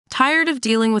Tired of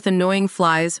dealing with annoying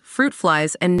flies, fruit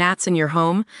flies, and gnats in your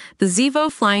home? The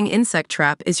Zevo Flying Insect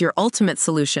Trap is your ultimate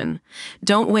solution.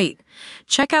 Don't wait.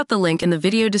 Check out the link in the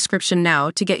video description now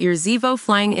to get your Zevo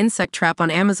Flying Insect Trap on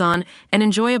Amazon and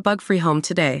enjoy a bug-free home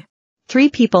today. 3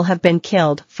 people have been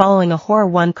killed following a horror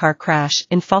one-car crash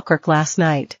in Falkirk last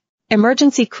night.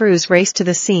 Emergency crews raced to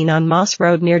the scene on Moss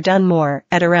Road near Dunmore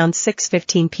at around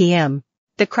 6:15 p.m.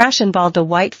 The crash involved a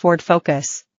white Ford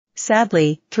Focus.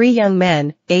 Sadly, 3 young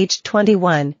men, aged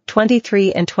 21,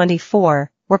 23 and 24,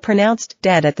 were pronounced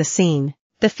dead at the scene.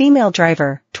 The female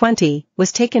driver, 20,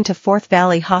 was taken to Forth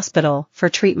Valley Hospital for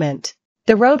treatment.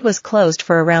 The road was closed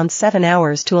for around 7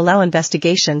 hours to allow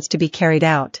investigations to be carried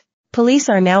out. Police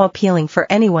are now appealing for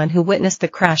anyone who witnessed the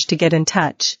crash to get in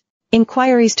touch.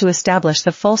 Inquiries to establish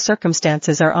the full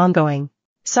circumstances are ongoing.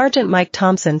 Sergeant Mike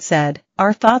Thompson said,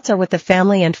 "Our thoughts are with the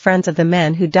family and friends of the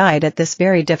men who died at this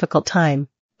very difficult time.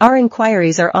 Our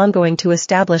inquiries are ongoing to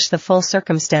establish the full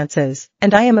circumstances,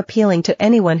 and I am appealing to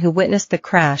anyone who witnessed the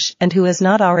crash and who has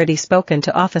not already spoken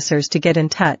to officers to get in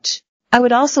touch. I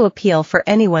would also appeal for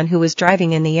anyone who was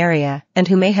driving in the area and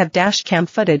who may have dash cam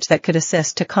footage that could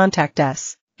assist to contact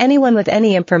us. Anyone with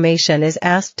any information is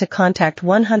asked to contact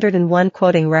 101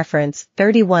 quoting reference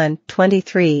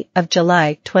 3123 of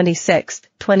July 26,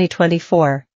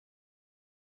 2024.